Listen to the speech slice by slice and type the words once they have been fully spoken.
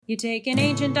You take an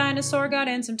ancient dinosaur god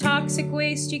and some toxic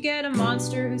waste. You get a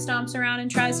monster who stomps around and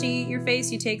tries to eat your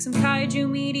face. You take some kaiju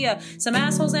media, some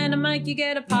assholes and a mic. You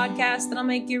get a podcast that'll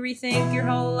make you rethink your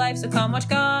whole life. So come watch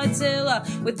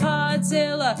Godzilla with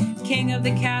Podzilla, king of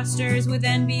the casters with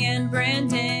NB and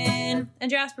Brandon,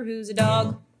 and Jasper, who's a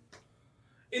dog.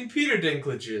 In Peter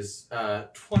Dinklage's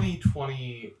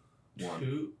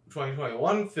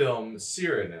 2021 film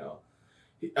Cyrano,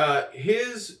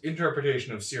 his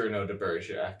interpretation of Cyrano de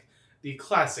Bergerac, the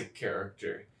classic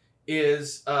character,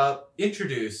 is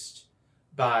introduced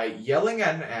by yelling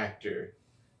at an actor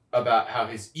about how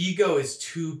his ego is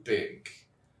too big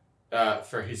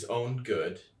for his own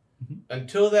good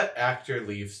until that actor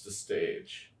leaves the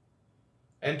stage.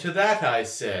 And to that I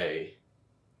say,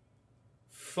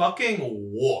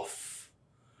 fucking woof.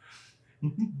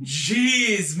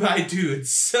 Jeez, my dude,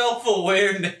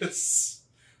 self-awareness.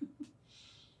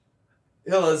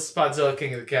 Hello, this is Podzilla,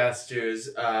 King of the Casters.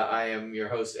 I am your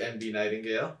host, NB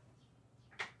Nightingale.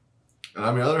 And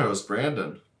I'm your other host,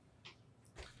 Brandon.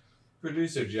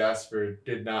 Producer Jasper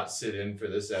did not sit in for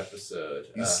this episode.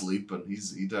 He's sleeping.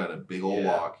 He died a big old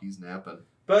walk. He's napping.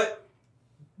 But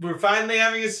we're finally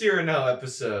having a Cyrano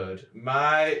episode.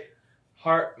 My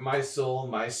heart, my soul,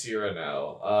 my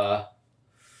Cyrano.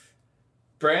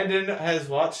 Brandon has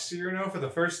watched Cyrano for the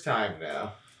first time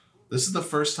now. This is the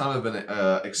first time I've been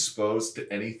exposed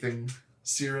to anything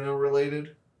Cyrano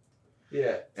related.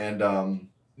 Yeah. And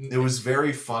it was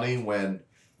very funny when,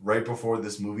 right before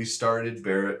this movie started,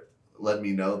 Barrett let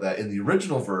me know that in the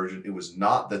original version, it was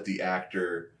not that the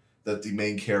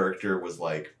main character was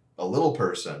like a little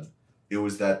person. It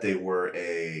was that they were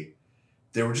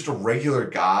just a regular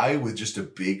guy with just a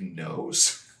big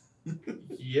nose.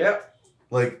 Yep.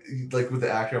 Like with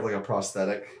the actor have like a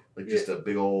prosthetic. Like just a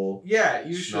big old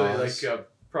usually schnoz. Like a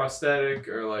prosthetic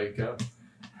or like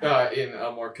in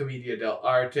a more commedia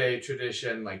dell'arte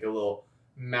tradition, like a little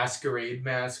masquerade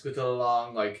mask with a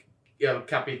long like El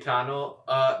Capitano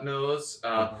nose.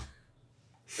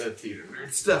 The theater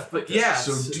nerd stuff, but yeah.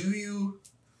 So do you?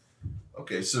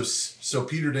 Okay, so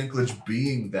Peter Dinklage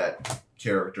being that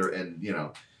character and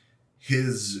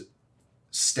his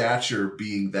stature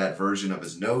being that version of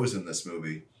his nose in this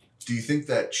movie. Do you think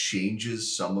that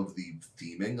changes some of the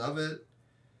theming of it?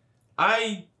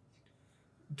 I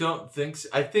don't think so.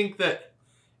 I think that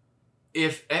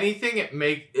if anything,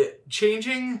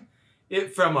 changing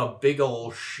it from a big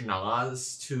ol'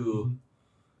 schnoz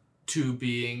to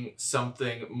being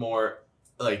something more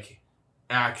like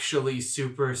actually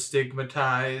super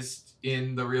stigmatized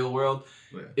in the real world.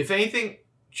 Yeah. If anything,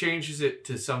 changes it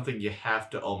to something you have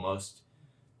to almost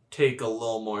take a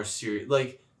little more serious,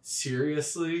 like.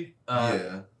 Seriously,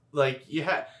 like you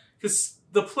have, because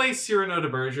the play Cyrano de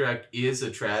Bergerac is a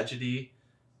tragedy,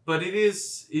 but it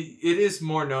is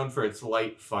more known for its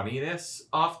light funniness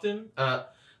often.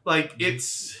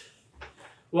 It's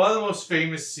one of the most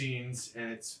famous scenes,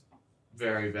 and it's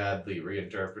very badly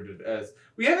reinterpreted as.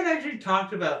 We haven't actually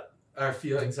talked about our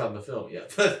feelings on the film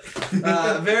yet, but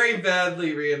very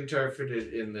badly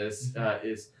reinterpreted in this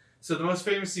is. So the most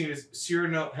famous scene is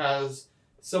Cyrano has.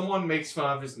 Someone makes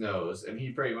fun of his nose, and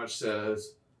he pretty much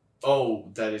says,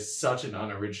 "Oh, that is such an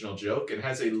unoriginal joke," and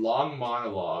has a long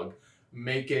monologue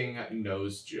making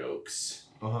nose jokes.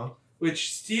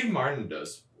 Which Steve Martin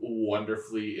does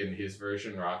wonderfully in his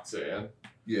version, Roxanne.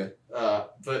 Yeah.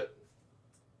 But,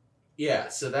 yeah,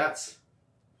 so that's...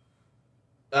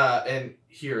 and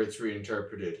here it's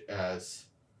reinterpreted as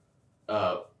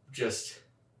just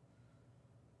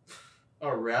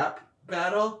a rap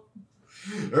battle.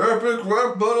 Epic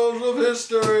rap battles of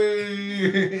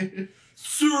history!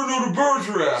 Cyrano de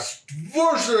Bergerac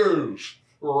versus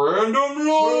Random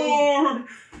Lord!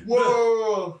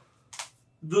 Whoa!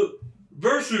 The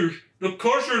versus the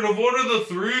cousin of one of the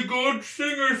three good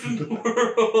singers in the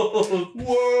world!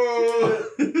 Whoa!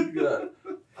 God.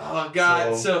 Oh,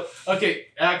 God. So, okay,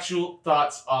 actual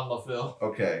thoughts on the film.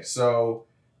 Okay, so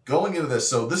going into this,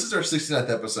 so this is our 69th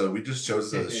episode. We just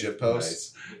chose this as a shitpost.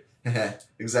 Nice.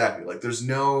 Exactly. Like,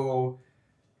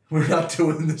 we're not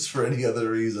doing this for any other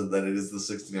reason than it is the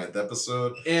 69th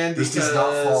episode. And this does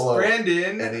not follow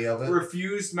Brandon any of it.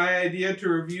 Refused my idea to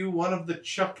review one of the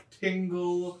Chuck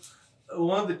Tingle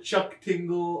erotic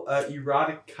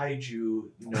kaiju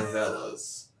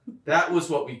novellas. That was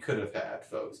what we could have had,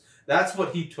 folks. That's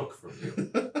what he took from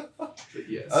you. But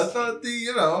yes. I thought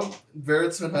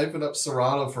Barrett's been hyping up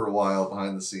Cyrano for a while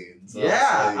behind the scenes. So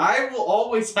I will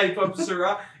always hype up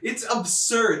Cyrano. It's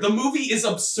absurd. The movie is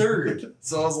absurd.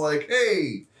 So I was like,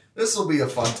 hey, this will be a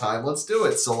fun time. Let's do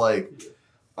it. So I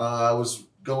was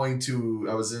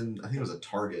in, I think it was a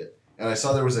Target, and I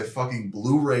saw there was a fucking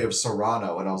Blu-ray of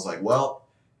Cyrano, and I was like, well,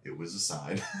 it was a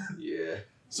sign. Yeah.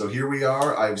 So here we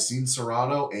are. I've seen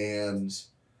Serrano, and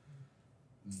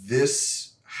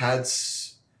this had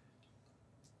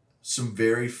some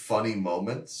very funny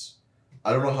moments.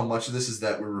 I don't know how much of this is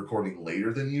that we're recording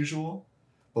later than usual,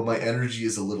 but my energy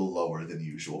is a little lower than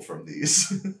usual from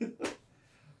these.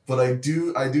 But I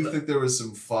do think there was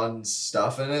some fun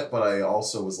stuff in it, but I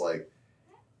also was like,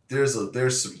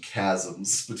 there's some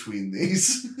chasms between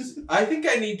these. I think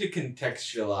I need to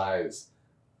contextualize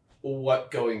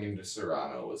what going into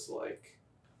Serrano was like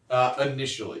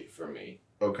initially for me.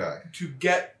 Okay. To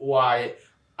get why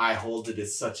I hold it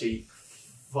as such a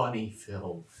funny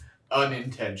film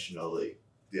unintentionally.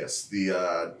 Yes,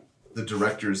 the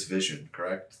director's vision,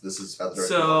 correct? This is how the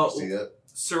director So, wants to see it.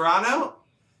 Serrano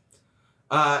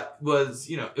was,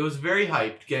 it was very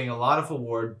hyped, getting a lot of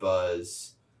award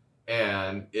buzz,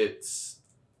 and it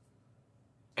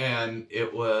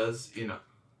was,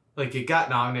 like it got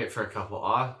nominated for a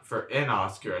couple for an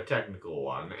Oscar, a technical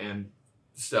one, and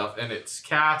stuff, and it's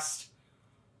cast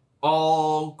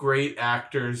all great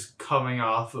actors coming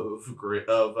off of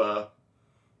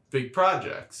big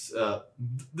projects.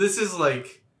 This is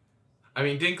like,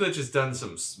 Dinklage has done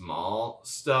some small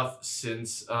stuff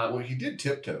since. Well, he did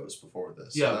Tiptoes before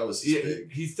this. Yeah, so that was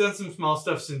big. He's done some small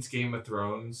stuff since Game of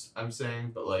Thrones. I'm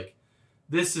saying, but like,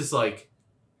 this was like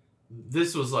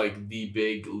the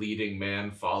big leading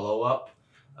man follow up,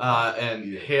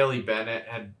 and Haley Bennett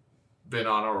had been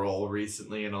on a roll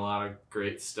recently in a lot of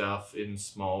great stuff in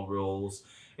small roles,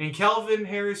 and Kelvin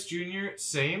Harris Jr.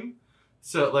 same.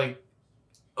 So like,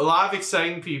 a lot of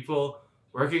exciting people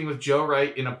working with Joe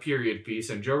Wright in a period piece,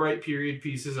 and Joe Wright period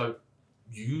pieces are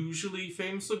usually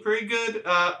famously pretty good.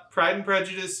 Pride and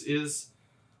Prejudice is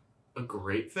a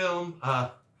great film.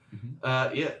 So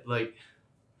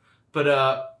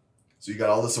you got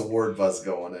all this award buzz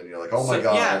going, and you're like, oh my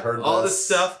god, yeah, I've heard all this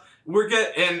stuff.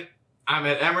 And I'm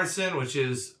at Emerson, which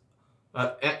is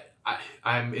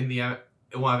I'm in the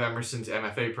one of Emerson's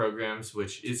MFA programs,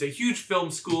 which is a huge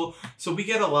film school. So we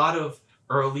get a lot of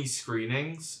early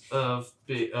screenings of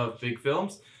big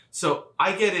films. So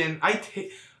I get in, I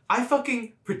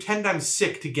fucking pretend I'm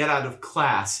sick to get out of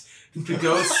class to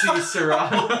go see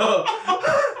Serrano.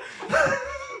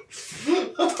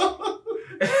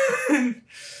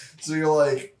 So you're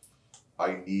like,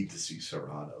 I need to see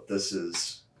Serrano. This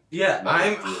is... Yeah,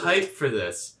 I'm hyped for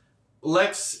this.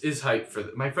 Lex is hyped for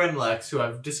this. My friend Lex, who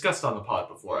I've discussed on the pod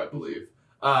before, I believe,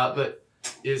 but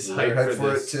is hyped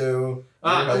for this. It too.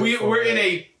 We're in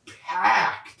a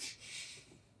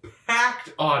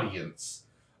packed audience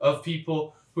of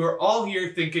people who are all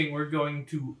here thinking we're going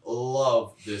to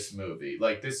love this movie.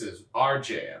 Like, this is our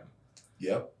jam.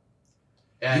 Yep.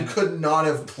 And you could not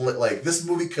have played, this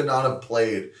movie could not have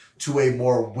played to a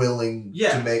more willing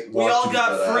to make. We all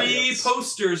got free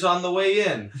posters on the way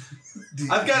in.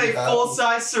 I've got a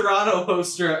full-size Serrano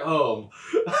poster at home.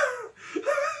 Of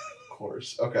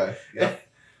course. Okay. Yeah.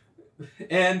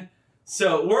 And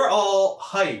so we're all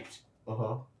hyped.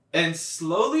 Uh-huh. And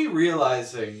slowly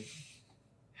realizing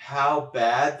how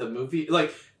bad the movie...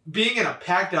 Like, being in a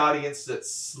packed audience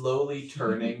that's slowly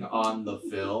turning on the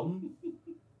film...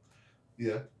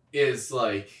 Yeah. Is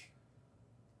like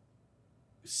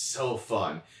so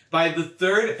fun. By the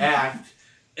third act,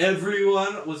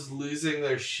 everyone was losing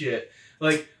their shit.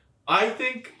 Like, I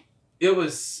think it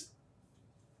was...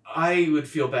 I would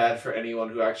feel bad for anyone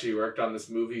who actually worked on this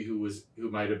movie who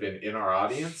might have been in our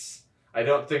audience. I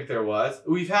don't think there was.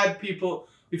 We've had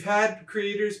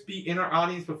creators be in our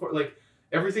audience before. Like,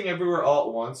 Everything Everywhere All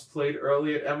at Once played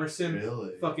early at Emerson.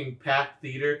 Really? Fucking packed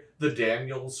theater. The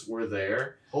Daniels were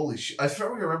there. Holy shit. I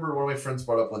remember one of my friends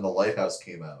brought up when The Lighthouse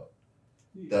came out.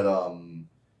 That,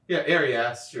 Yeah, Ari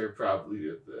Aster probably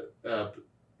did that.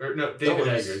 David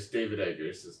Eggers. David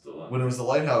Eggers is the one. When it was The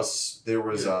Lighthouse, there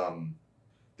was, the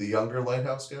younger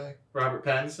Lighthouse guy. Robert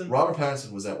Pattinson? Robert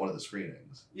Pattinson was at one of the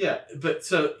screenings. Yeah, but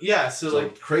so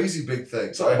like... Crazy big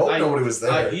thing. So I hope nobody was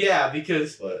there.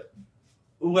 Because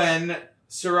when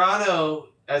Serrano,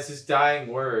 as his dying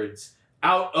words,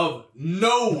 out of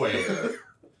nowhere,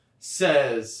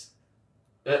 says,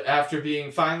 after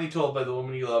being finally told by the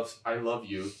woman he loves, I love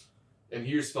you, and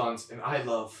he responds, and I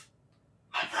love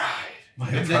my pride,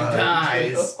 then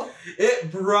dies.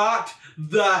 It brought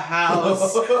the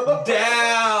house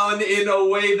down in a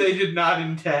way they did not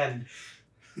intend.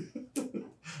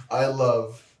 I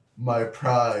love my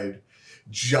pride.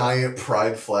 Giant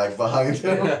pride flag behind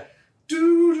him. Yeah.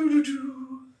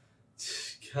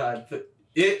 God, but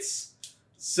it's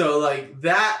so like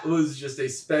that was just a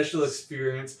special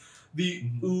experience. the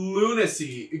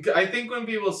lunacy. I think when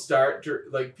people start to,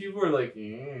 like, people are like,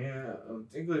 yeah,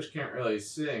 Dinklage can't really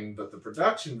sing, but the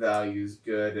production value is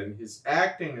good and his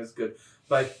acting is good.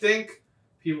 But I think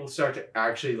people start to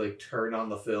actually, like, turn on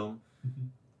the film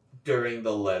during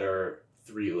the Letter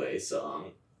three-way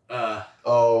song.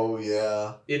 Oh,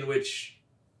 yeah. In which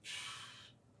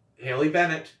Haley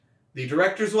Bennett, the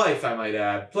director's wife, I might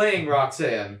add, playing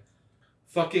Roxanne,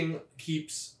 fucking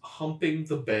keeps humping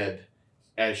the bed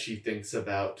as she thinks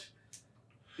about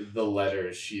the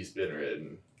letters she's been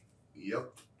written.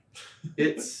 Yep.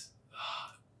 It's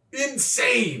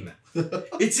insane.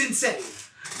 It's insane.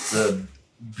 It's a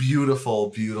beautiful,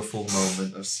 beautiful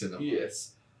moment of cinema.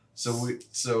 Yes.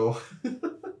 So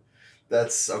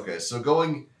that's okay. So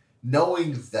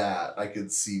knowing that, I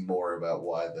could see more about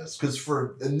why this, because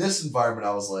in this environment,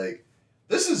 I was like,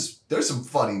 there's some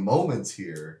funny moments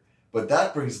here, but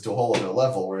that brings it to a whole other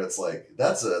level where it's like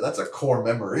that's a core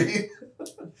memory.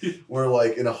 Where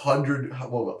like in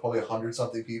probably 100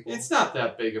 something people. It's not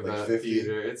that big of Like a 50?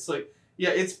 theater. It's like, yeah,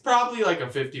 it's probably like a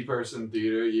 50-person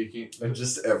theater. You can, And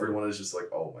just everyone is just like,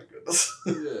 oh my goodness.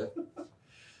 yeah.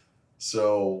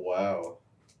 So wow.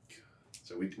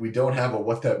 So we don't have a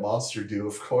What That Monster Do,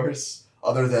 of course,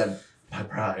 other than My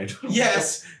Bride.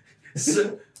 Yes.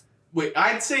 So, wait,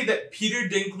 I'd say that Peter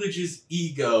Dinklage's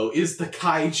ego is the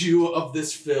kaiju of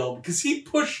this film because he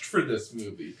pushed for this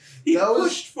movie. He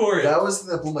pushed for it. That was the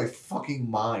thing that blew my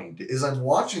fucking mind. Is I'm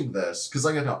watching this because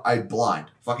I'm blind.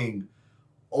 Fucking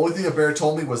only thing that Bear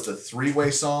told me was the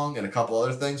three-way song and a couple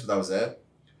other things, but that was it.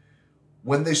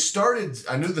 When they started,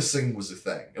 I knew the singing was a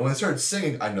thing, and when they started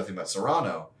singing, I knew nothing about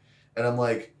Serrano, and I'm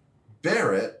like,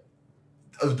 Barrett,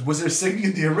 was there singing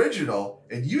in the original?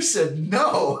 And you said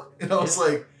no, and I was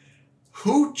like,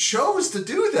 who chose to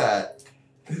do that?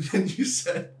 And then you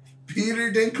said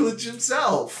Peter Dinklage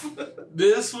himself.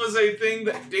 This was a thing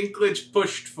that Dinklage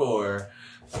pushed for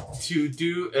to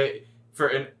do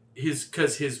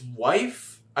because his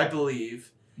wife, I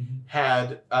believe,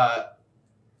 had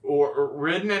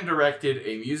written and directed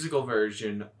a musical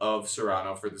version of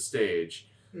Serrano for the stage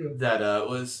that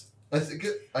was. I think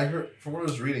I heard from what I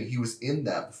was reading, he was in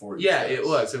that before. Yeah, it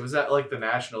was. It was at like the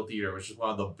National Theatre, which is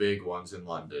one of the big ones in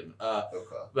London.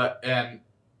 Okay. And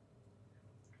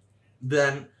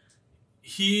then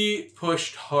he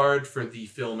pushed hard for the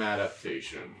film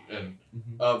adaptation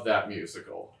of that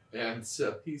musical, and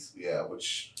so he's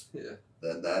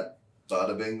then that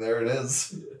bada bing, there it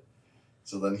is. Yeah.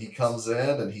 So then he comes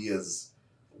in and he is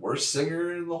the worst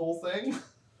singer in the whole thing.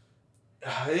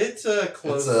 It's a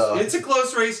close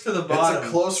race to the bottom. It's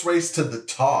a close race to the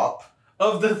top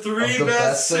of the three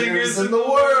best singers in the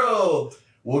world.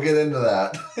 We'll get into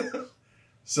that.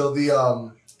 So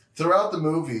the throughout the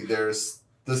movie, there's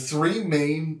the three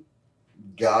main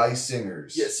guy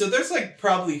singers. Yeah, so there's like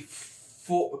probably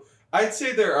four. I'd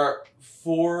say there are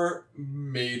four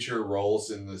major roles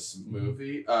in this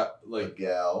movie. Like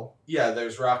gal. Yeah,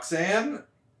 there's Roxanne,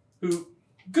 who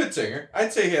good singer.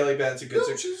 I'd say Haley Bennett's a good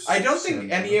singer. I don't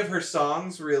think any of her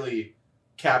songs really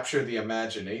capture the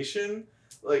imagination.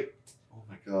 Like, oh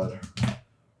my god,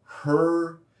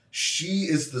 she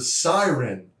is the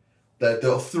siren that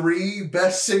the three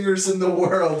best singers in the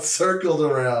world circled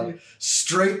around,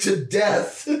 straight to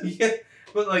death. Yeah,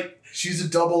 but like she's a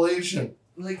double agent.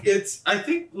 Like I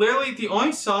think literally the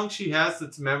only song she has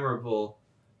that's memorable,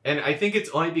 and I think it's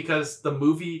only because the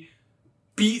movie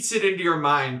beats it into your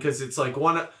mind because it's like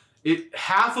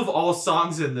half of all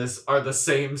songs in this are the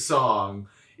same song.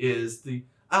 Is the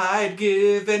I'd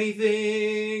give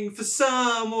anything for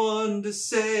someone to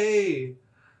say,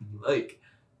 like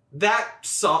that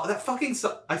song, that fucking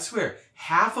song. I swear,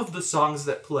 half of the songs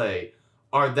that play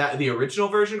are the original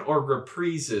version or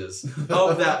reprises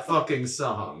of that fucking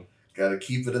song. Gotta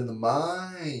keep it in the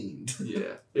mind.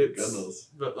 Yeah, it's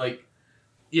but like,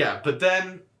 yeah, but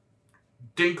then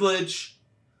Dinklage,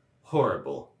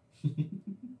 horrible.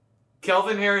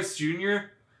 Kelvin Harris Jr.,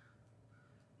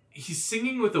 he's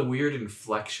singing with a weird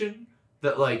inflection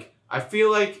that, like, I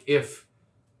feel like if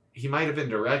he might have been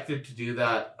directed to do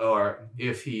that, or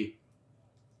if he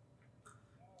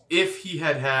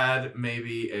had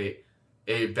maybe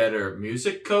a better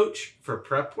music coach for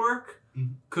prep work,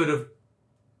 could have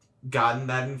gotten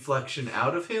that inflection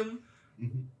out of him.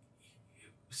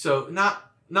 So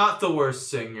not the worst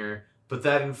singer, but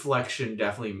that inflection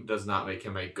definitely does not make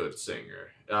him a good singer.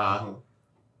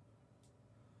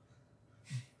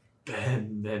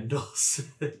 Ben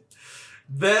Mendelsohn.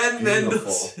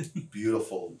 Mendelsohn.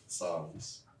 Beautiful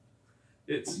songs.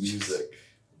 It's music.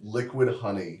 Liquid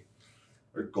honey.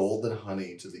 Or golden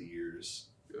honey to the ears.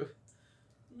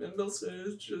 Mendelsohn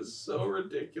is just so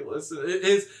ridiculous.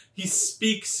 He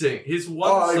speaks sing. His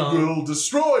one song. I will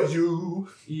destroy you.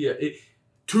 Yeah,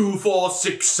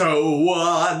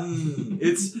 24601.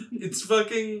 It's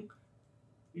fucking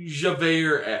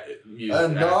Javert music.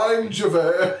 And I'm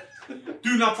Javert.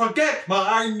 Do not forget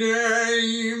my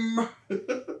name.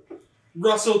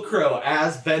 Russell Crowe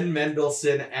as Ben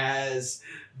Mendelsohn as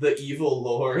the evil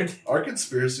lord. Our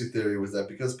conspiracy theory was that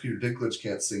because Peter Dinklage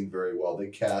can't sing very well, they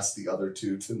cast the other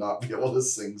two to not be able to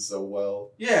sing so well.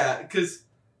 Yeah, because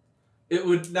it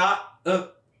would not.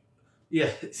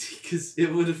 Because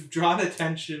it would have drawn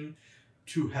attention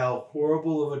to how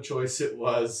horrible of a choice it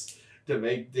was to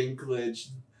make Dinklage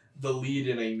the lead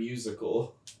in a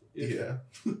musical. Yeah.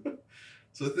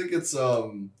 So I think it's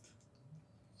we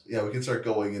can start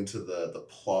going into the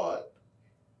plot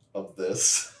of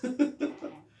this.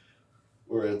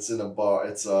 Where it's in a bar,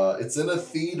 it's in a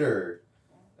theater,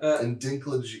 and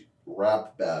Dinklage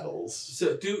rap battles.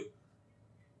 So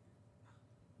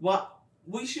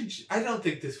I don't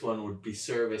think this one would be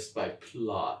serviced by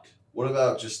plot. What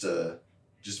about just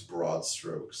broad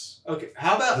strokes? Okay,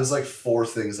 how about there's like 4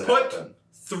 things that put happen.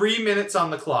 3 minutes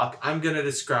on the clock. I'm gonna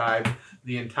describe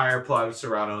the entire plot of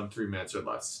Cyrano in 3 minutes or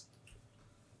less.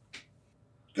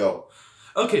 Go.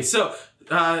 Okay, so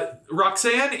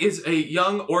Roxanne is a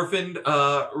young orphaned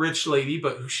rich lady,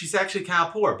 but she's actually kind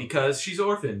of poor because she's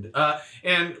orphaned.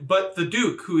 But the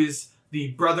Duke, who is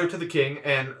the brother to the king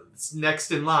and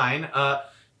next in line,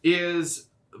 is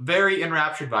very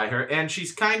enraptured by her, and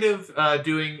she's kind of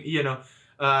doing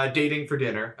dating for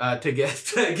dinner to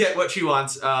get what she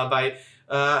wants by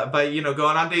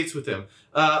going on dates with him.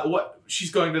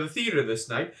 She's going to the theater this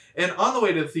night, and on the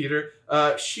way to the theater,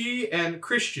 she and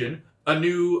Christian, a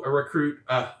new recruit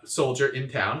soldier in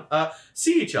town,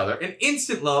 see each other, and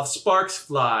instant love, sparks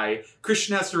fly.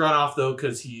 Christian has to run off though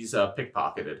because he's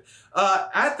pickpocketed.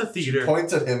 At the theater, she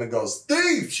points at him and goes,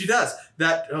 "Thief!" She does.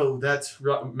 That's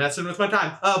messing with my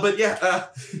time.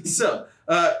 So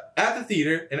at the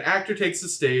theater, an actor takes the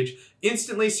stage.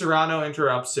 Instantly, Cyrano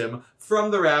interrupts him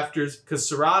from the rafters because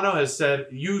Cyrano has said,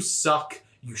 "You suck.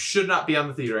 You should not be on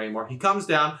the theater anymore." He comes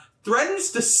down, threatens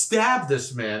to stab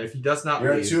this man if he does not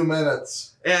leave. 2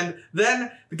 minutes. And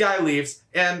then the guy leaves,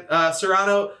 and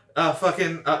Cyrano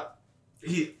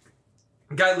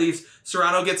guy leaves.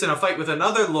 Cyrano gets in a fight with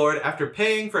another lord after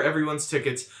paying for everyone's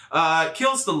tickets,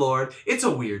 kills the lord. It's a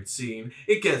weird scene.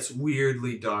 It gets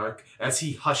weirdly dark as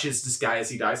he hushes this guy as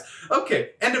he dies.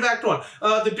 Okay, end of Act 1.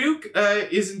 The Duke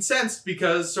is incensed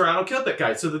because Cyrano killed that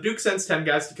guy. So the Duke sends 10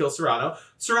 guys to kill Cyrano.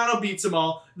 Cyrano beats them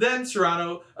all. Then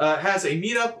Cyrano has a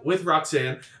meetup with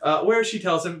Roxanne where she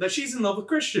tells him that she's in love with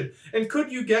Christian. And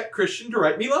could you get Christian to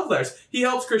write me love letters? He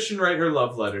helps Christian write her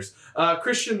love letters.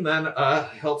 Christian then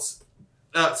helps...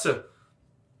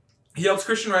 he helps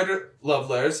Christian write her love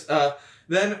letters.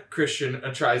 Then Christian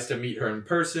tries to meet her in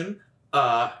person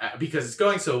because it's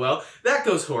going so well. That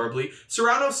goes horribly.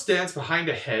 Cyrano stands behind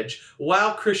a hedge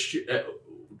while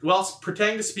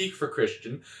pretending to speak for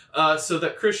Christian so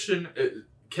that Christian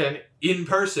can, in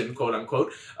person, quote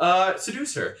unquote,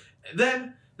 seduce her.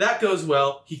 Then that goes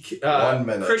well. 1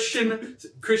 minute.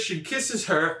 Christian kisses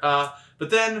her, but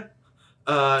then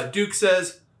Duke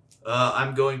says,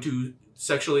 "I'm going to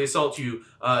sexually assault you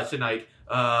tonight,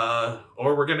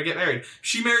 or we're gonna get married."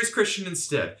 She marries Christian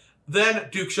instead. Then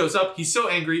Duke shows up. He's so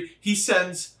angry, he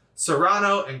sends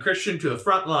Cyrano and Christian to the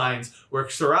front lines, where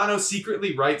Cyrano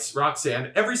secretly writes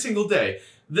Roxanne every single day.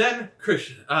 Then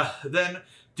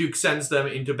Duke sends them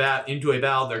into a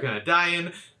battle they're gonna die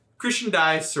in. Christian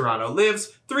dies, Cyrano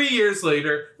lives. 3 years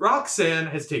later, Roxanne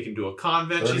has taken to a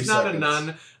convent. She's not a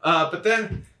nun, but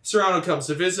then Cyrano comes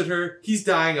to visit her. He's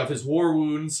dying of his war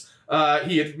wounds.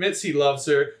 He admits he loves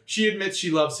her. She admits she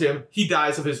loves him. He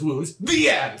dies of his wounds. The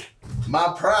end!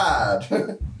 My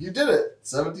pride. You did it.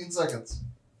 17 seconds.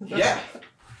 Yeah.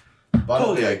 But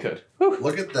Totally okay, I could.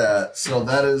 look at that. So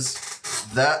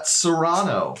that's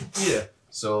Cyrano. Yeah.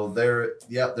 So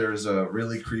there's a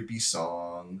really creepy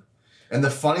song. And the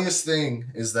funniest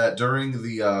thing is that during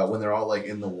the when they're all like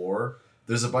in the war,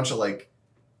 there's a bunch of like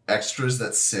extras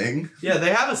that sing. Yeah, they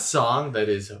have a song that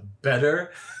is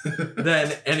better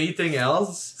than anything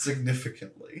else.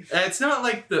 Significantly. And it's not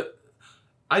like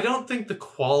I don't think the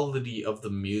quality of the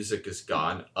music has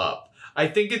gone up. I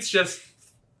think it's just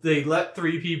they let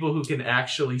 3 people who can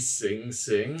actually sing.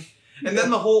 And then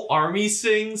the whole army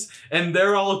sings, and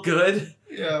they're all good.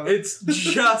 Yeah. It's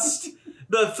just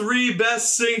the 3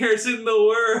 best singers in the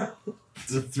world.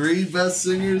 The 3 best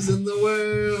singers in the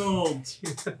world.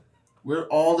 We're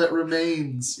all that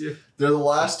remains. Yeah. They're the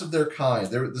last of their kind.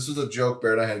 This was a joke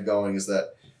Barrett and I had going, is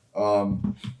that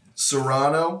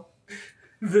Cyrano,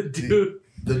 The Duke.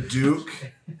 the Duke,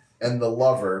 and the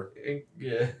lover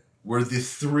Yeah. were the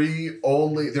three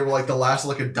only. They were like the last,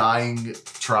 like a dying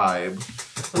tribe,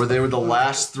 where they were the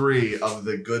last three of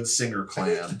the Good Singer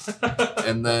clan,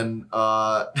 and then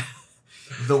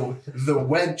the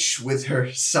wench with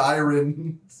her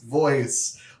siren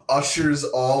voice ushers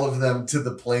all of them to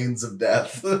the plains of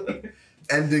death,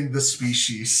 ending the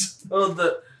species. Well,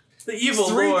 the evil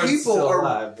Three lord's people still are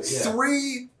alive, but yeah.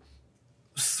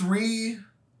 three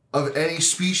of any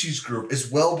species group is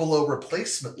well below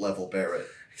replacement level, Barrett.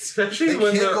 Especially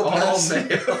when they're all male. They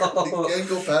can't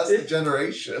go past the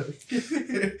generation.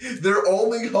 Their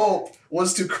only hope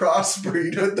was to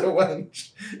crossbreed with the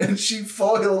wench, and she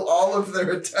foiled all of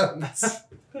their attempts.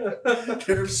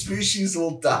 Their species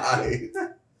will die.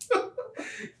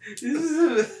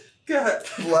 God.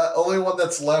 Only one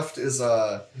that's left is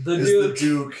the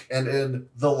Duke, and in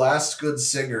The Last Good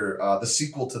Singer, the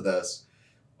sequel to this,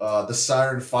 the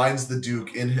siren finds the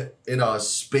Duke in a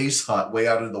space hut way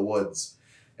out in the woods,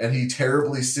 and he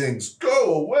terribly sings,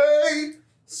 "Go away!"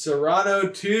 Serrano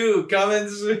 2 coming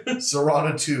soon.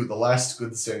 Serrano 2, The Last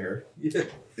Good Singer. Yeah.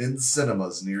 In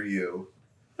cinemas near you.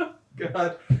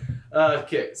 God.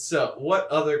 Okay, so what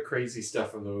other crazy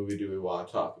stuff from the movie do we want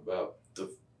to talk about?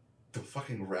 The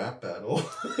fucking rap battle.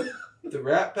 The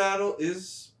rap battle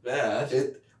is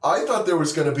bad. I thought there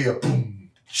was going to be a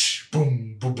boom, sh,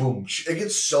 boom, boom, boom. It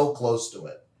gets so close to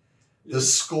it. Yeah. The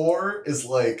score is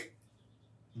like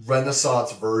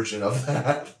Renaissance version of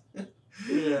that.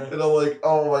 Yeah. And I'm like,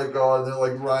 oh my god, they're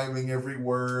like rhyming every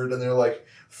word, and they're like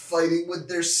fighting with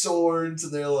their swords,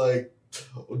 and they're like,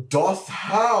 "Doth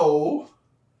how?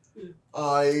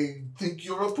 I think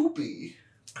you're a poopy."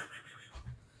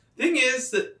 Thing is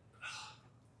that,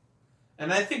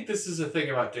 and I think this is a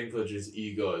thing about Dinklage's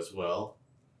ego as well.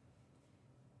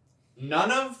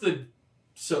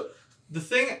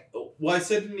 What I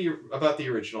said about the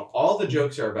original, all the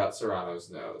jokes are about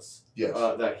Serrano's nose. Yes.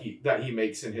 That he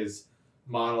makes in his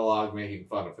monologue making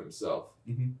fun of himself.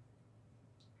 Mm-hmm.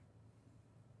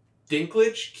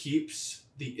 Dinklage keeps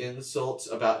the insults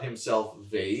about himself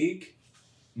vague.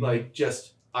 Mm-hmm. Like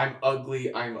just, I'm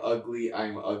ugly, I'm ugly,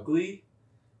 I'm ugly.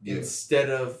 Yeah. Instead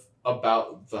of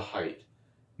about the height.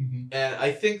 Mm-hmm. And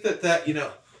I think that,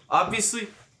 obviously,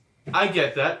 I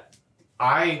get that.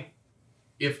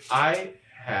 If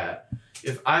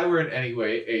I were in any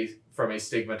way from a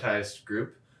stigmatized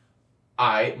group,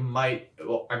 I might,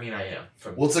 I am.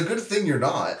 Well, it's a good thing you're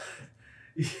not.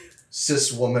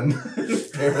 Cis woman,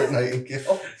 Barrett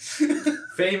Nightingale.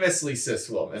 Famously cis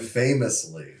woman.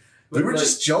 Famously. We were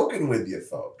just joking with you,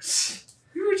 folks.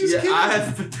 We were just kidding.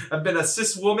 I've been a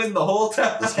cis woman the whole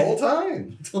time. This whole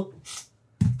time.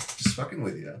 Just fucking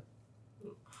with you.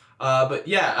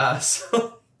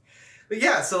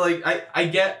 So I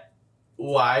get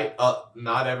why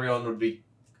not everyone would be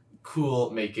cool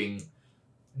making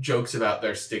jokes about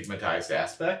their stigmatized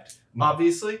aspect,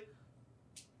 obviously.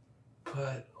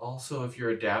 But also, if you're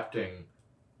adapting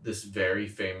this very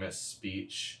famous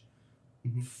speech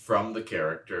from the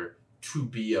character to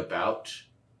be about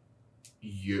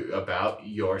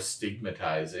your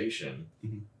stigmatization,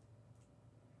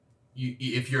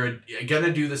 if you're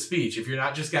gonna do the speech, if you're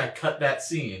not just gonna cut that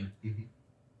scene,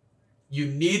 you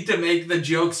need to make the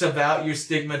jokes about your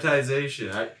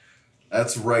stigmatization.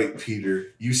 That's right,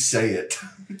 Peter. You say it.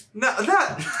 No,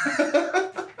 not.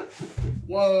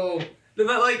 Whoa.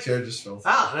 But Chair just fell.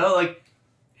 I don't know,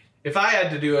 if I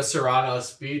had to do a Serrano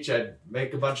speech, I'd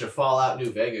make a bunch of Fallout New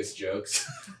Vegas jokes.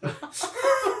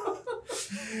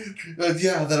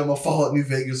 Yeah, that I'm a Fallout New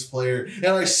Vegas player, and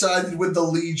I sided with the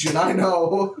Legion. I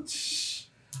know.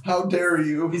 How dare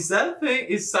you? Is that a thing?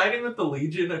 Is siding with the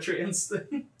Legion a trans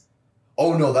thing?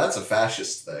 Oh no, that's a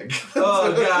fascist thing.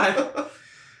 Oh god.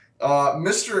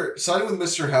 Siding with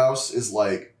Mr. House is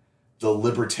like the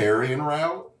libertarian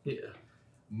route. Yeah.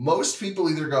 Most people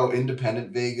either go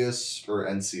Independent Vegas or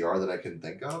NCR that I can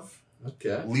think of.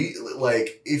 Okay.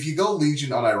 If you go Legion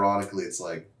unironically, it's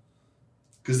like,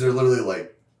 because they're literally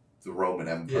like the Roman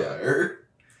Empire.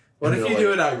 Yeah. What if you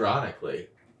do it ironically?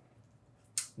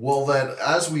 Well, then,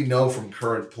 as we know from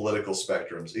current political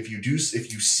spectrums, if you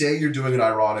say you're doing it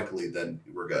ironically, then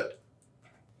we're good.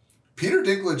 Peter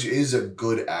Dinklage is a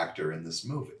good actor in this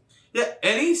movie. Yeah,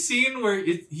 any scene where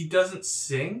he doesn't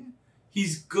sing,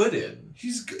 he's good in.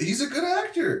 He's a good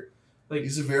actor.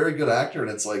 He's a very good actor,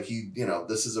 and it's like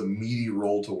this is a meaty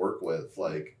role to work with.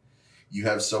 Like, you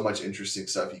have so much interesting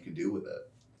stuff you can do with it.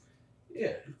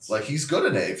 Yeah. He's good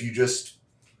in it. If you just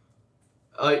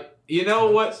you know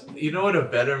what a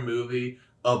better movie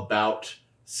about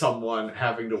someone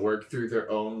having to work through their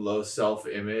own low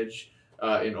self-image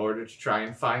in order to try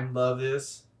and find love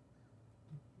is?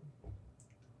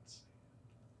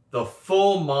 The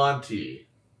Full Monty.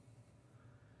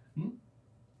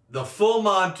 The Full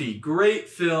Monty, great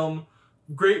film,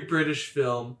 great British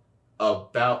film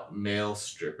about male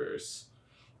strippers.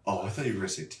 Oh, I thought you were gonna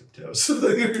say Tiptoes.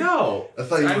 No, I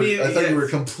thought you were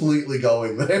completely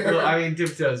going there. well, I mean,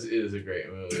 Tiptoes is a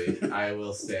great movie. I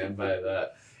will stand by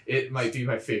that. It might be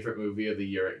my favorite movie of the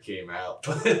year it came out.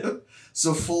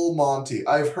 So Full Monty.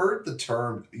 I've heard the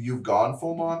term "you've gone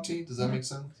full Monty." Does that make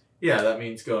sense? Yeah, that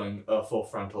means going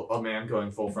a man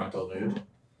going full frontal nude.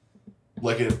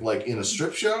 Like in a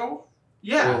strip show?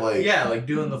 Yeah, Or like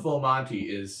doing the Full Monty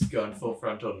is going full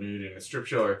frontal nude in a strip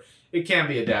show, or it can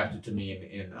be adapted to mean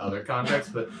in other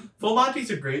contexts. But Full Monty's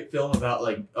a great film about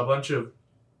like a bunch of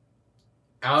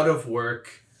out of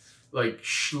work, like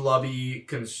schlubby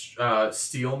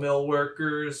steel mill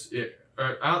workers.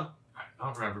 I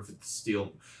don't remember if it's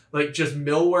steel, like just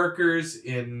mill workers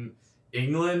in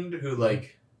England who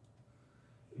like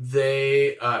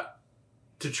they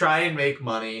to try and make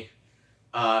money.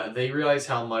 They realize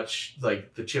how much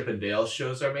like the Chip and Dale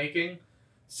shows are making.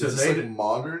 So is this like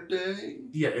modern day?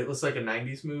 Yeah, it was like a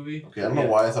 90s movie. Okay, I don't know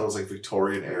why I thought it was like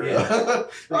Victorian era. Yeah.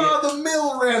 The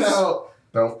mill ran out.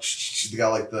 No, they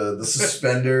got like the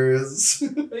suspenders.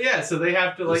 Yeah, so they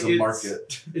have to like There's a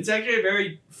market. It's actually a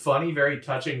very funny, very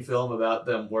touching film about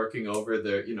them working over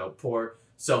their poor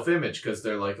self-image because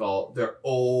they're like they're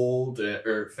old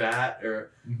or fat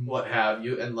or what have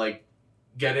you, and like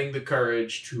getting the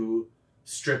courage to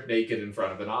strip naked in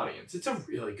front of an audience. It's a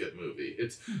really good movie.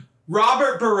 It's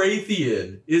Robert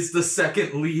Baratheon is the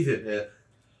second lead in it.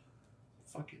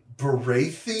 Fucking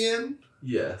Baratheon?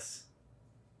 Yes.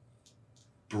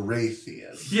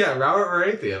 Baratheon. Yeah,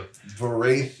 Robert Baratheon.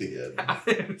 Baratheon.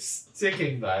 I'm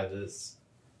sticking by this.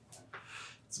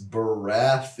 It's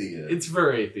Baratheon. It's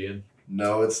Baratheon.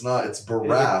 No, it's not. It's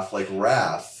Barath, like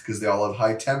wrath, because they all have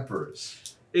high tempers.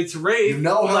 It's Wraith, You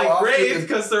know how like often Wraith,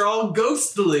 because they're all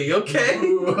ghostly, okay?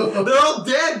 They're all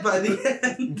dead by the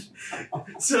end.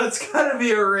 So it's gotta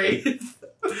be a Wraith.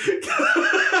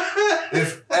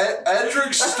 If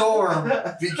Edric Storm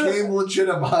became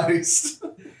legitimized,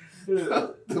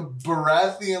 the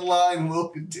Baratheon line will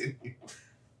continue.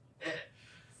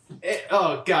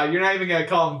 Oh god, you're not even gonna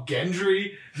call him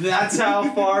Gendry? That's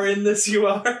how far in this you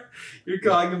are? You're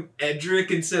calling him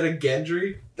Edric instead of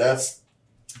Gendry?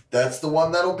 That's the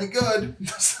one that'll be good.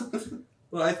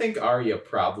 Well, I think Arya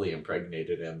probably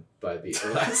impregnated him by the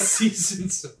last season.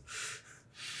 So.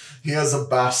 He has a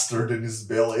bastard in his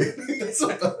belly. Is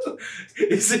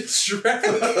it Shrek?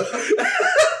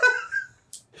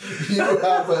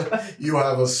 You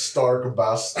have a Stark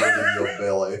bastard in your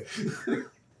belly.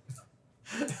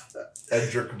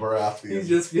 Edric Baratheon. He's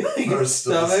just feeling First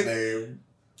his of his stomach. name.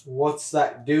 What's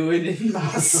that doing in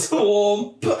my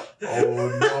swamp?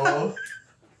 Oh no.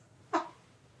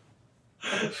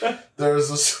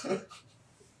 There's a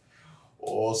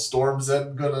storm's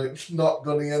not gonna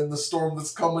end the storm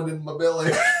that's coming in my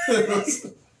belly.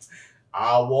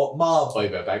 I want my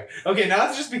baby back. Okay, now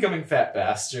it's just becoming fat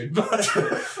bastard. But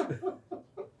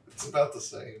It's about the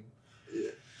same.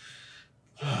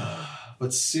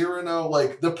 But Cyrano,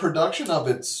 like the production of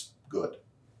it's good.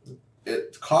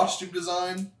 Costume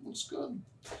design looks good.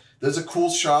 There's a cool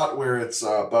shot where it's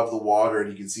above the water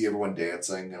and you can see everyone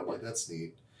dancing. And I'm like, that's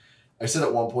neat. I said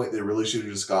at one point they really should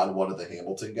have just gotten one of the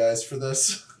Hamilton guys for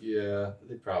this. yeah,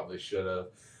 they probably should have.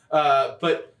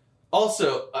 But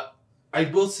also, I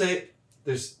will say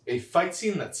there's a fight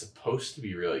scene that's supposed to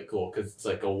be really cool because it's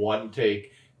like a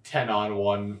one-take,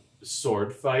 10-on-1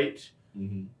 sword fight.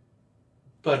 Mm-hmm.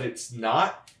 But it's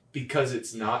not because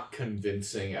it's not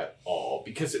convincing at all.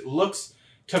 Because it looks,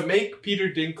 to make Peter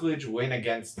Dinklage win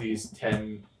against these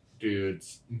 10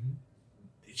 dudes,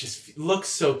 it just looks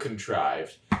so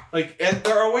contrived. Like, and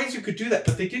there are ways you could do that,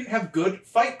 but they didn't have good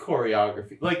fight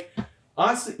choreography. Like,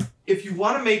 honestly, if you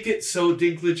want to make it so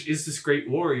Dinklage is this great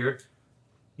warrior,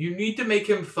 you need to make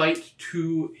him fight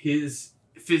to his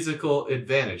physical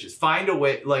advantages. Find a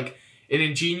way, like, an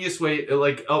ingenious way,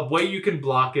 like, a way you can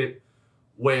block it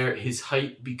where his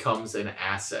height becomes an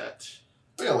asset.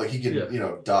 Yeah, like he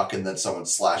can, duck and then someone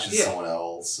slashes someone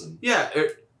else. And yeah,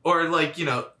 or like,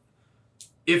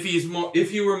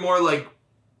 if you were more like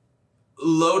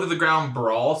low to the ground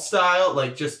brawl style,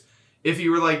 like just if you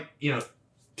were like,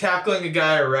 tackling a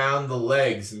guy around the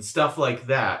legs and stuff like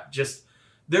that, just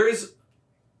there is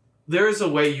a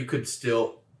way you could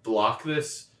still block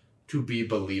this to be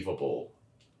believable.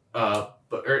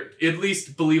 Or at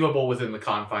least believable within the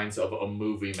confines of a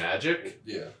movie magic.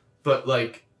 Yeah. But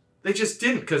like they just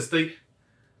didn't, because they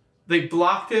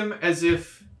blocked him as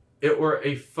if it were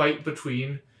a fight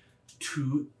between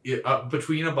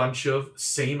a bunch of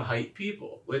same height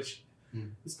people, which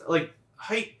It's like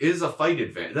height is a fight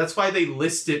advantage. That's why they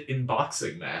list it in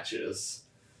boxing matches.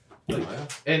 Like,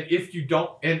 and if you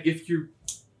don't have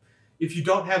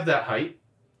that height,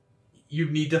 you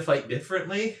need to fight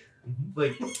differently.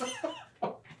 Like,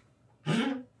 oh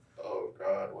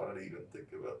God, why did I even think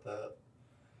about that?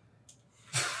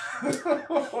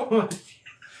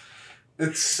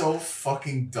 It's so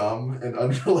fucking dumb and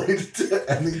unrelated to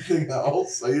anything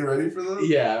else. Are you ready for this?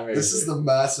 Yeah, I'm ready. This is the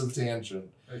massive tangent.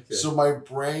 Okay. So my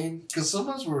brain, because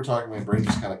sometimes when we're talking, my brain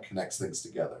just kind of connects things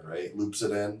together, right? Loops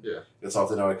it in. Yeah. It's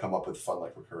often how I come up with fun,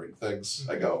 like recurring things.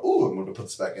 I go, ooh, I'm going to put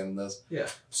this back in this. Yeah.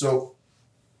 So,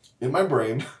 in my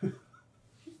brain,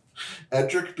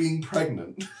 Edric being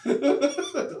pregnant,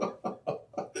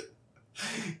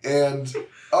 and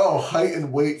height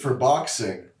and weight for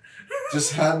boxing,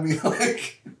 just had me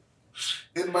like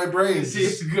in my brain. Is he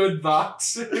a good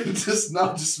boxer? Just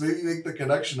maybe make the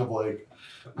connection of like,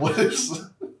 what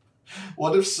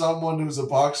if someone who's a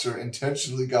boxer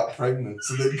intentionally got pregnant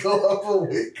so they go up a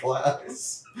weight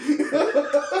class?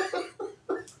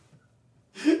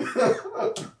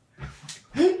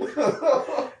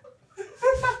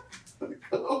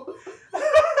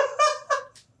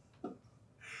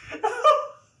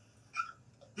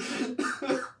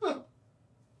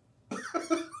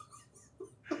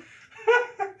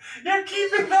 You're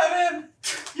keeping that in.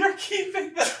 You're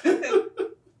keeping that in.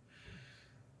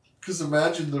 Because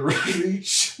imagine the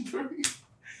reach.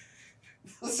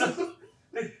 So,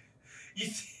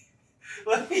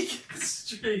 let me get this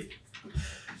straight.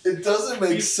 It doesn't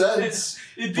make sense.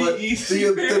 It'd be but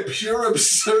easier. the pure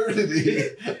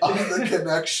absurdity of the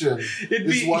connection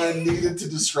is why I needed to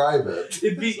describe it.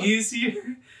 It'd be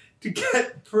easier to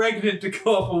get pregnant to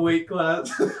go up a weight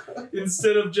class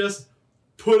instead of just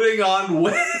putting on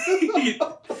weight.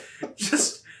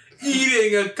 Just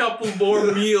eating a couple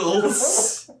more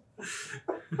meals.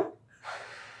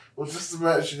 Well, just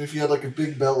imagine if you had like a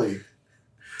big belly.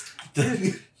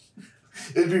 Then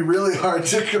it'd be really hard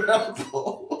to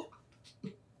grapple.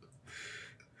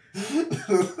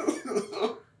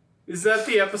 Is that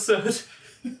the episode?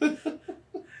 Do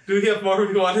we have more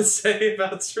we want to say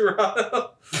about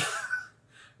Serrano?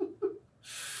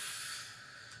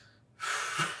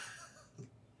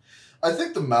 I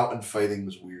think the mountain fighting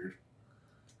was weird.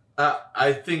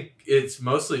 I think it's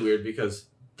mostly weird because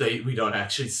we don't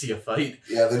actually see a fight.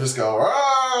 Yeah, they just go,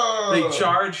 "Ah!" They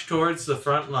charge towards the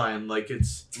front line like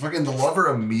it's... Fucking the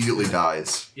lover immediately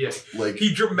dies. Yeah. Like,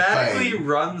 he dramatically bang.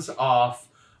 runs off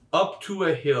up to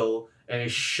a hill and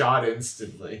is shot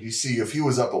instantly. You see, if he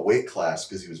was up a weight class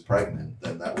because he was pregnant,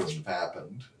 then that wouldn't have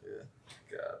happened. Yeah.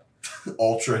 God.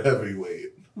 Ultra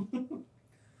heavyweight. Oh,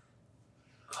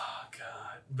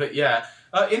 God. But yeah,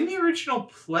 in the original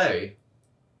play,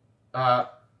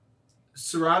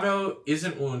 Serrano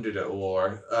isn't wounded at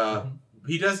war.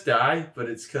 He does die, but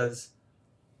it's because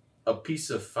a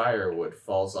piece of firewood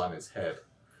falls on his head.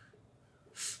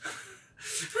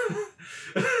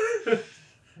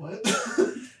 What?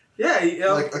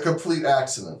 Yeah. Like a complete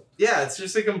accident. Yeah, it's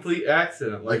just a complete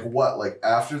accident. Like what? Like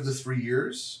after the 3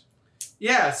 years?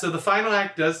 Yeah, so the final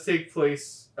act does take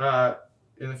place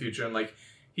in the future, and like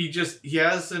he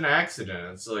has an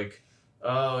accident. It's like,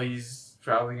 oh, he's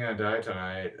probably gonna die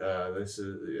tonight.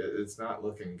 It's not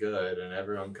looking good, and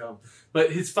everyone come.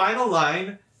 But his final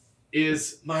line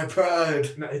is My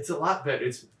pride. no, it's a lot better.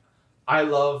 It's I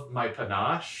love my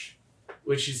panache,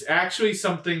 which is actually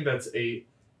something that's a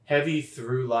heavy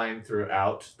through line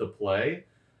throughout the play.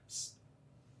 What's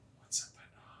a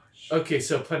panache? Okay,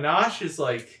 so panache is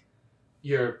like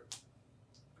your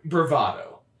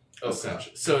bravado,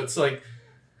 essentially. So it's like,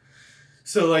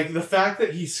 the fact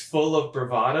that he's full of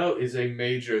bravado is a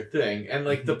major thing, and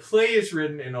like the play is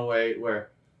written in a way where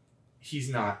he's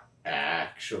not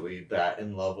actually that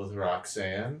in love with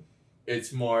Roxanne.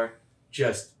 It's more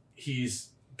just he's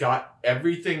got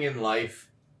everything in life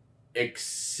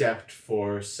except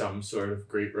for some sort of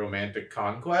great romantic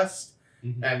conquest,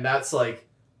 and that's like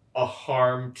a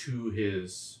harm to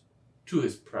his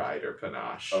pride or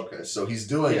panache. Okay, so he's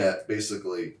doing it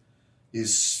basically.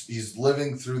 He's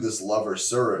living through this lover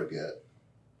surrogate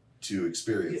to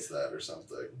experience that or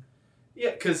something.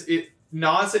 Yeah, because it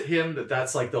gnaws at him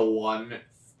that's like the one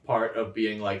part of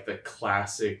being like the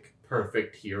classic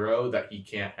perfect hero that he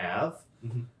can't have.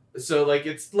 So like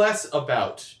it's less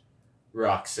about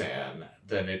Roxanne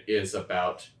than it is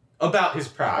about his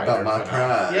pride. About my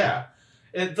pride. Yeah.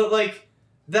 But like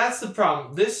that's the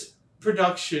problem. This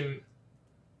production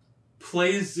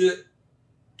plays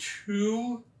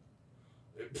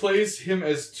him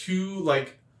as too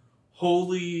like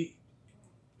wholly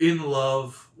in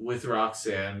love with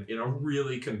Roxanne in a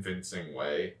really convincing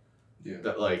way Yeah.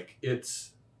 That like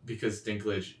it's because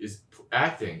Dinklage is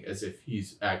acting as if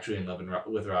he's actually in love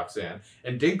with Roxanne,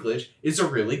 and Dinklage is a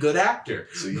really good actor.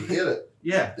 So you get it.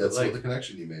 Yeah, That's like, what the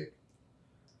connection you make.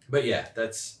 But yeah,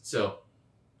 that's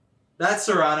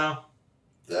Serrano.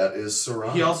 That is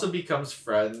Serrano. He also becomes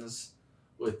friends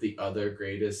with the other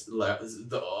greatest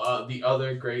the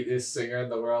other greatest singer in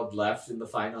the world left in the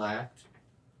final act.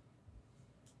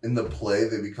 In the play,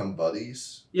 they become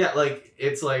buddies. Yeah, like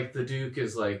it's like the Duke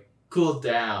is like cooled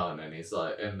down, and he's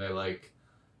like, and they're like,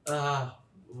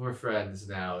 we're friends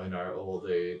now in our old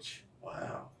age.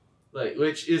 Wow. Like,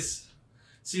 which is,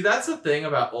 see, that's the thing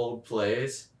about old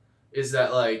plays, is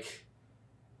that like,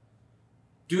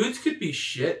 dudes could be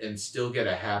shit and still get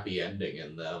a happy ending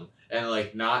in them, and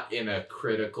like not in a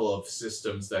critical of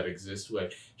systems that exist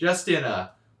way, just in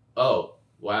a, oh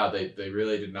wow, they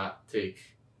really did not take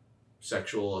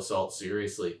sexual assault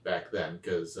seriously back then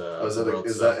because is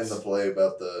that in the play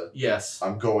about the? Yes.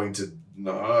 I'm going to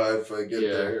if I get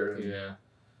there. Yeah.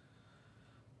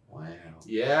 Wow.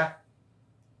 Yeah.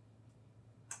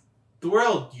 The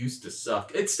world used to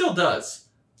suck. It still does,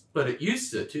 but it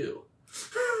used to too.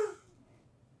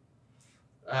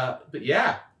 But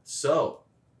yeah, so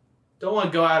don't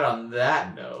want to go out on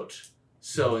that note.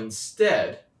 So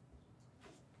instead,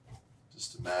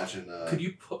 just imagine.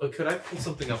 Could I pull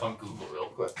something up on Google real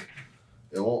quick?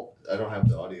 It won't. I don't have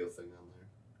the audio thing on there.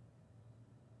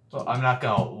 Well, I'm not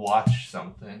gonna watch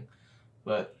something,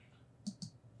 but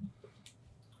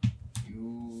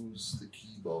use the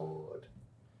keyboard.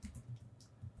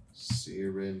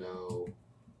 Cyrano.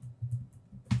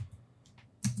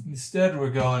 instead we're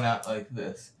going out like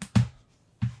this.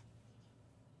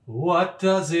 What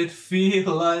does it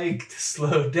feel like to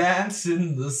slow dance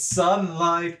in the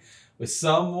sunlight with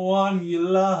someone you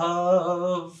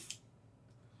love?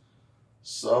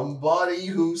 Somebody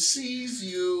who sees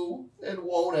you and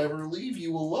won't ever leave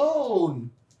you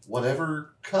alone.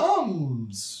 Whatever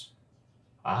comes.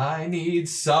 I need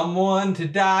someone to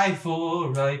die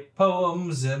for, write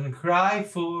poems and cry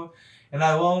for, and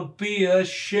I won't be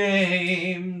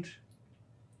ashamed.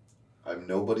 I'm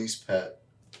nobody's pet.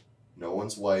 No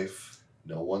one's wife.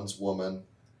 No one's woman.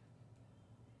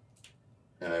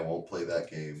 And I won't play that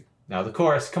game. Now the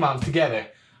chorus, come on, together.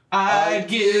 I'd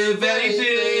give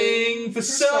anything for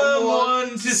someone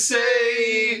to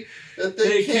say that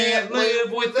they can't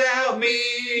live without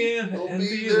me and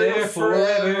be there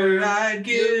forever. I'd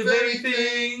give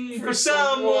anything for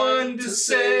someone to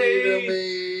say to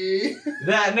me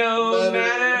that no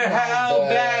matter how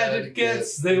bad it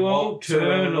gets, they won't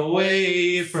turn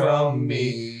away from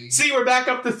me. See, we're back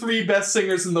up to 3 best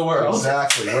singers in the world.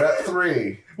 Exactly, we're at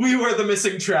 3. We were the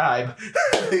missing tribe.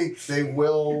 They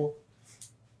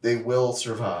will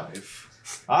survive.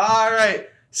 All right.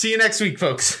 See you next week,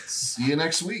 folks. See you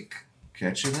next week.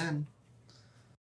 Catch you then.